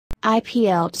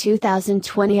IPL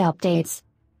 2020 updates.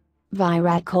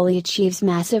 Virat Kohli achieves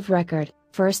massive record,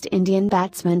 first Indian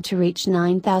batsman to reach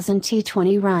 9,000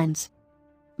 T20 runs.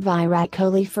 Virat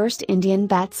Kohli, first Indian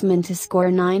batsman to score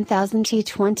 9,000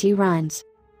 T20 runs.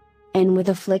 And with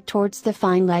a flick towards the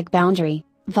fine leg boundary,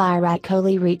 Virat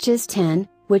Kohli reaches 10,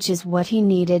 which is what he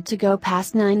needed to go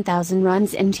past 9,000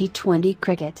 runs in T20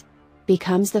 cricket.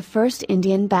 Becomes the first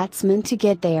Indian batsman to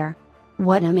get there.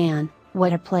 What a man,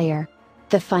 what a player.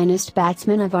 The finest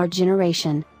batsman of our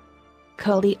generation.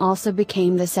 Kohli also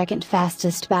became the second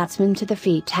fastest batsman to the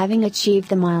feat, having achieved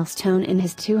the milestone in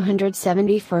his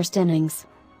 271st innings.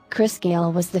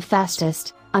 Gayle was the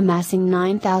fastest, amassing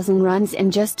 9,000 runs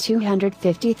in just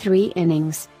 253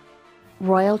 innings.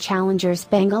 Royal Challengers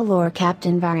Bangalore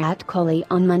captain Virat Kohli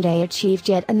on Monday achieved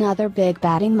yet another big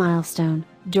batting milestone,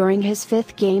 during his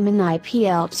fifth game in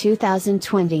IPL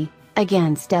 2020,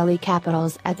 against Delhi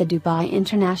Capitals at the Dubai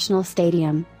International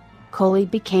Stadium. Kohli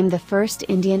became the first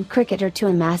Indian cricketer to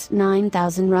amass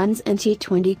 9,000 runs in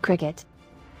T20 cricket.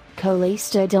 Kohli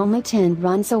stood only 10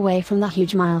 runs away from the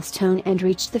huge milestone and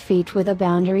reached the feat with a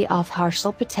boundary off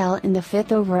Harshal Patel in the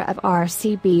fifth over of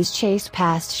RCB's chase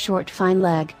past short fine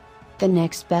leg. The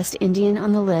next best Indian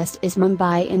on the list is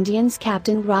Mumbai Indians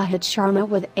captain Rohit Sharma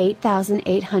with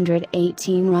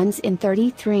 8,818 runs in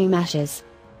 33 matches.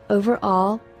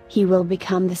 Overall, he will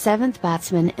become the seventh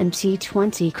batsman in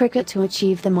T20 cricket to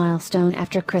achieve the milestone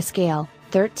after Gayle,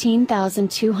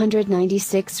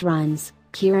 13,296 runs,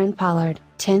 Kieran Pollard,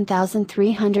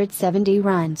 10,370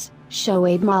 runs,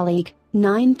 Shoaib Malik,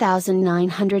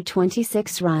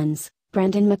 9,926 runs,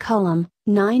 Brendan McCullum,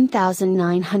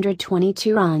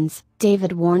 9,922 runs,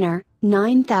 David Warner,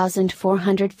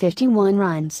 9,451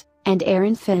 runs, and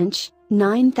Aaron Finch,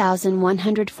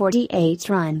 9,148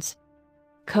 runs.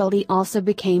 Kohli also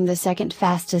became the second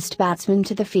fastest batsman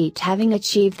to the feat, having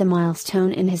achieved the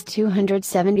milestone in his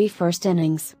 271st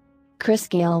innings.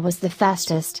 Gayle was the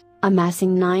fastest,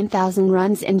 amassing 9,000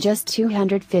 runs in just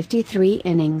 253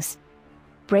 innings.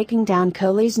 Breaking down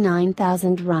Kohli's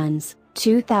 9,000 runs,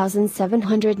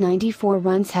 2,794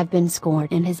 runs have been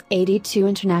scored in his 82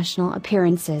 international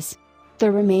appearances.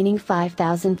 The remaining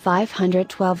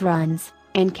 5,512 runs,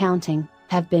 and counting,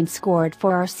 have been scored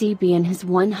for RCB in his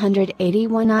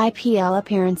 181 IPL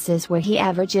appearances, where he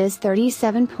averages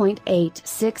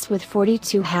 37.86 with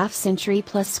 42 half-century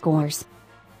plus scores.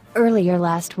 Earlier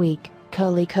last week,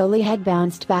 Kohli had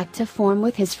bounced back to form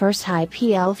with his first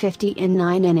IPL 50 in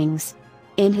 9 innings.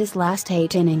 In his last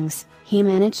 8 innings, he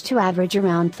managed to average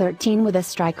around 13 with a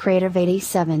strike rate of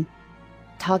 87.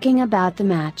 Talking about the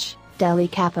match, Delhi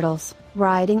Capitals,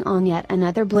 riding on yet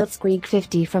another blitzkrieg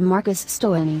 50 from Marcus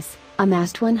Stoinis,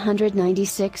 amassed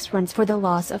 196 runs for the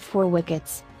loss of 4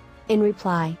 wickets. In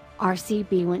reply,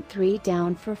 RCB went 3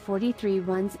 down for 43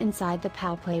 runs inside the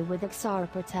power play, with Akshar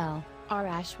Patel, R.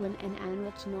 Ashwin and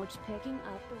Anrich Norge picking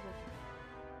up the wicket.